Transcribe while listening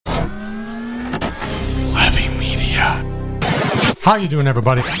How you doing,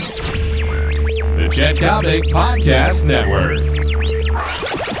 everybody? The Chet Coppock Podcast Network.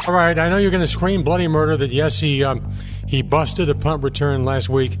 All right, I know you're going to scream bloody murder that, yes, he busted a punt return last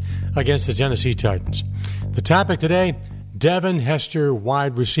week against the Tennessee Titans. The topic today, Devin Hester,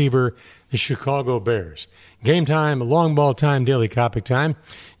 wide receiver, the Chicago Bears. Game time, long ball time, Daily Coppock time.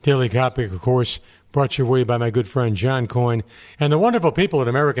 Daily Coppock, of course, brought your way by my good friend John Coyne and the wonderful people at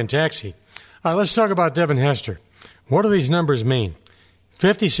American Taxi. All right, let's talk about Devin Hester. What do these numbers mean?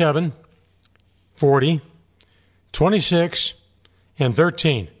 57, 40, 26, and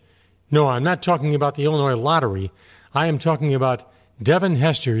 13. No, I'm not talking about the Illinois lottery. I am talking about Devin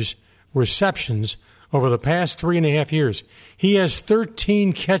Hester's receptions over the past 3.5 years. He has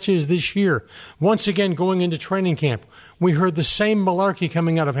 13 catches this year. Once again, going into training camp, we heard the same malarkey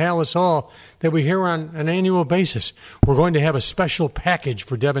coming out of Halas Hall that we hear on an annual basis. We're going to have a special package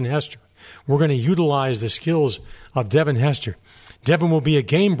for Devin Hester. We're going to utilize the skills of Devin Hester. Devin will be a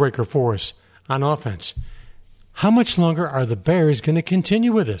game breaker for us on offense. How much longer are the Bears going to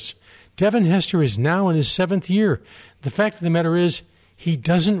continue with this? Devin Hester is now in his 7th year. The fact of the matter is, he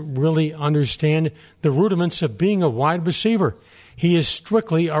doesn't really understand the rudiments of being a wide receiver. He is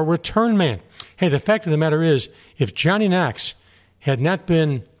strictly a return man. Hey, the fact of the matter is, if Johnny Knox had not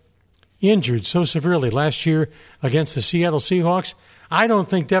been injured so severely last year against the Seattle Seahawks, I don't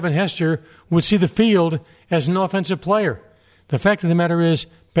think Devin Hester would see the field as an offensive player. The fact of the matter is,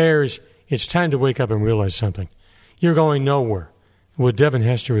 Bears, it's time to wake up and realize something. You're going nowhere with Devin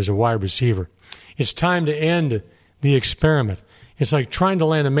Hester as a wide receiver. It's time to end the experiment. It's like trying to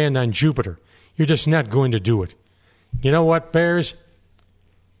land a man on Jupiter. You're just not going to do it. You know what, Bears?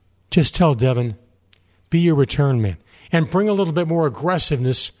 Just tell Devin, be your return man, and bring a little bit more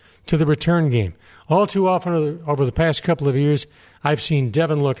aggressiveness to the return game. All too often over the past couple of years, I've seen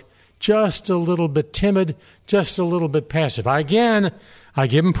Devin look just a little bit timid, just a little bit passive. Again, I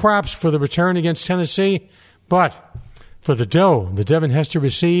give him props for the return against Tennessee, but for the dough that Devin Hester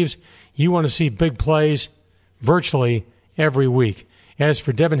receives, you want to see big plays virtually every week. As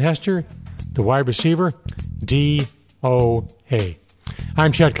for Devin Hester, the wide receiver, D.O.A.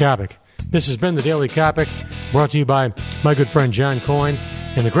 I'm Chet Coppock. This has been the Daily Coppock, brought to you by my good friend John Coyne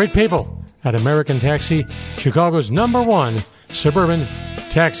and the great people at American Taxi, Chicago's #1 suburban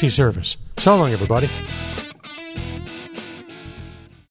taxi service. So long, everybody.